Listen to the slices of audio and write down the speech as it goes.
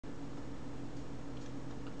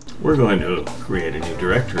We're going to create a new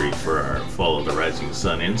directory for our Follow the Rising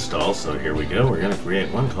Sun install, so here we go. We're going to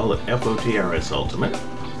create one, call it FOTRS Ultimate.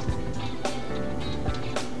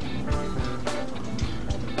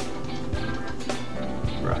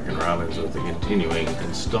 Rockin' Robins with the continuing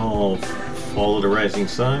install Follow the Rising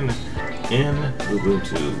Sun in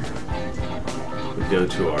Ubuntu. We go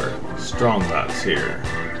to our strongbox here.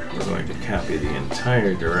 We're going to copy the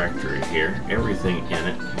entire directory here, everything in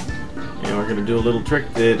it. And we're going to do a little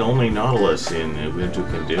trick that only Nautilus in Ubuntu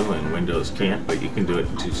can do and Windows can't, but you can do it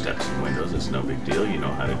in 2 steps in Windows. It's no big deal. You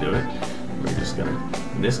know how to do it. We're just going to,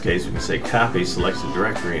 in this case, we can say copy, select the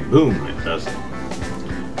directory, and boom, it does it.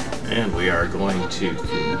 And we are going to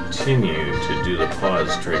continue to do the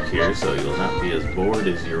pause trick here, so you'll not be as bored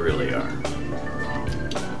as you really are.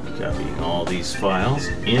 Copying all these files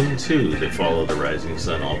into the Follow the Rising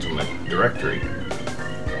Sun Ultimate directory.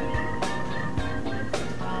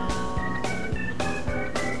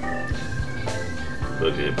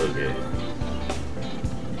 Boogie, boogie.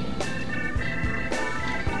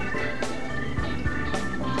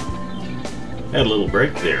 Had a little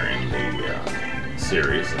break there in the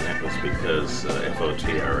series, and that was because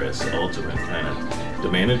FOTRS Ultimate kind of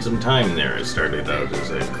demanded some time there. It started out as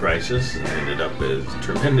a crisis and ended up as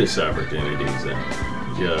tremendous opportunities,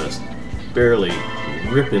 and just barely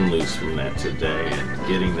ripping loose from that today and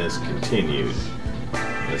getting this continued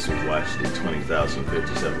as we watch the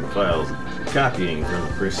 20,057 files copying from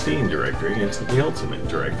the Pristeen directory into the Ultimate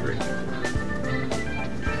directory.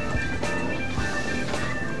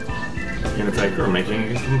 And in fact, we're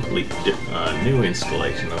making a complete new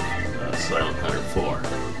installation of Silent Hunter 4.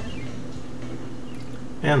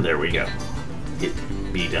 And there we go. It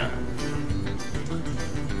be done.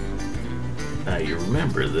 Now you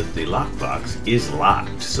remember that the lockbox is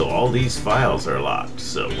locked, so all these files are locked.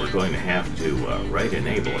 So we're going to have to right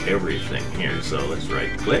enable everything here. So let's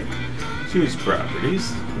right click, choose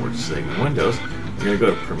properties, we're staying in Windows. We're going to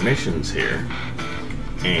go to permissions here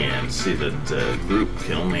and see that group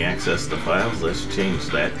can only access the files. Let's change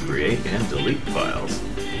that, create and delete files.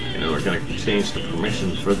 And then we're going to change the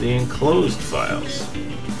permission for the enclosed files.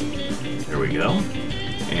 There we go.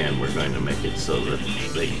 And we're going to make it so that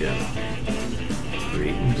they can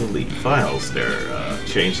create and delete files there.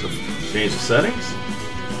 Change the settings.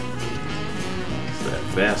 It's that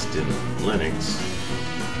fast in Linux.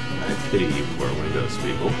 I pity you poor Windows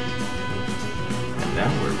people. And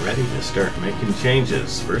now we're ready to start making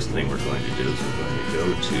changes. First thing we're going to do is we're going to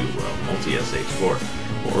go to multi-SH4.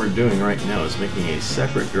 What we're doing right now is making a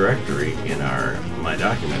separate directory in our My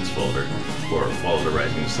Documents folder for Follow the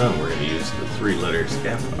Rising Sun. We're going to use the 3 letters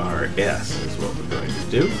FRS is what we're going to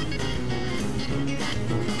do.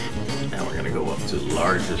 Now we're going to go up to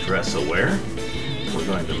large address aware. We're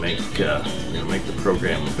going to make the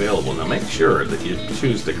program available. Now make sure that you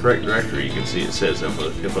choose the correct directory. You can see it says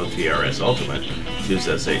FOTRS Ultimate. Choose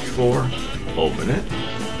SH4, open it,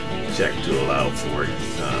 check to allow for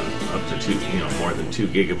up to more than 2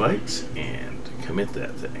 gigabytes, and commit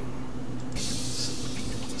that thing.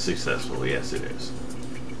 Successfully, yes it is.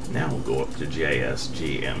 Now we'll go up to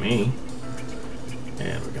JSGME.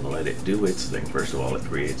 And we're going to let it do its thing. First of all, it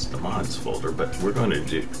creates the mods folder, but we're going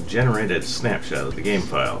to generate a snapshot of the game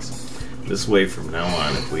files. This way, from now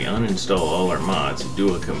on, if we uninstall all our mods,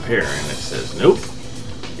 do a compare, and it says, nope,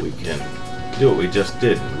 we can do what we just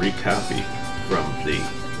did and recopy from the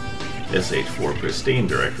SH4 Pristeen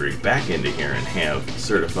directory back into here and have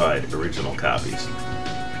certified original copies.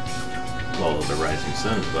 Follow the Rising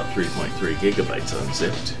Sun is about 3.3 gigabytes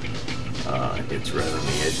unzipped. It's right on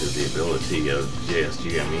the edge of the ability of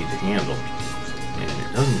JSGME to handle, and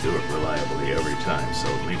it doesn't do it reliably every time, so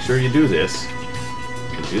make sure you do this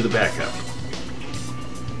and do the backup.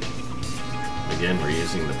 Again, we're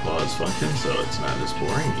using the pause function, so it's not as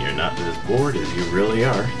boring. You're not as bored as you really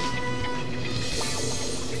are.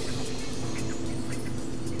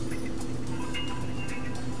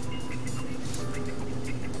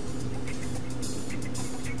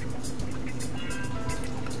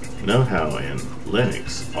 Note how in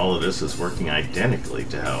Linux, all of this is working identically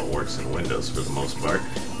to how it works in Windows for the most part,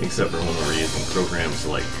 except for when we're using programs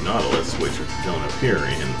like Nautilus, which don't appear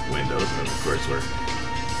in Windows, and of course we're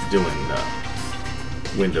doing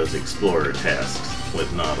Windows Explorer tasks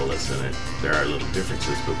with Nautilus in it. There are little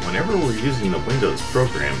differences, but whenever we're using the Windows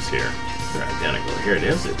programs here, they're identical. Here it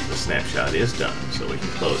is, the snapshot is done, so we can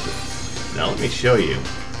close it. Now let me show you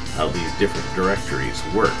how these different directories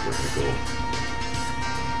work. We're going to go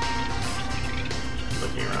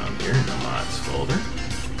looking around here in the mods folder,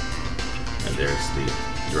 and there's the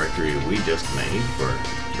directory we just made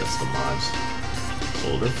that's the mods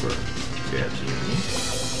folder for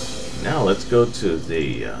JSGME. Now let's go to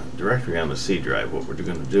the directory on the C drive. What we're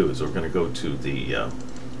going to do is we're going to go to the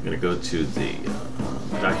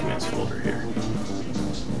documents folder here.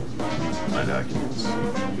 My documents.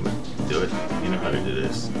 Do it. You know how to do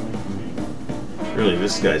this. Really,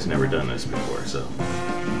 this guy's never done this before, so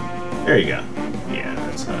there you go. Yeah,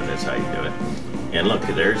 that's how you do it. And look,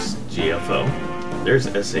 there's GFO, there's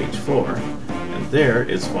SH4, and there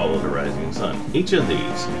is Follow the Rising Sun. Each of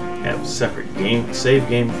these have separate save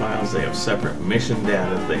game files. They have separate mission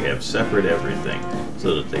data. They have separate everything,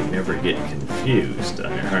 so that they never get confused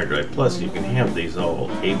on your hard drive. Plus, you can have these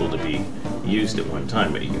all able to be used at one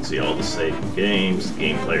time, but you can see all the saved games,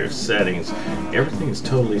 game player settings. Everything is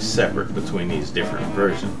totally separate between these different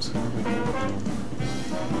versions.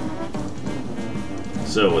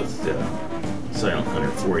 So with Silent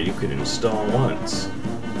Hunter 4, you can install once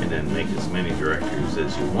and then make as many directories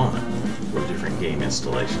as you want for different game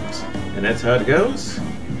installations. And that's how it goes.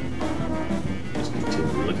 Just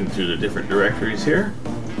continue looking through the different directories here.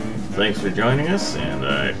 Thanks for joining us, and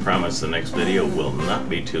I promise the next video will not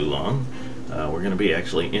be too long. We're going to be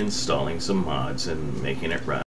actually installing some mods and making it run.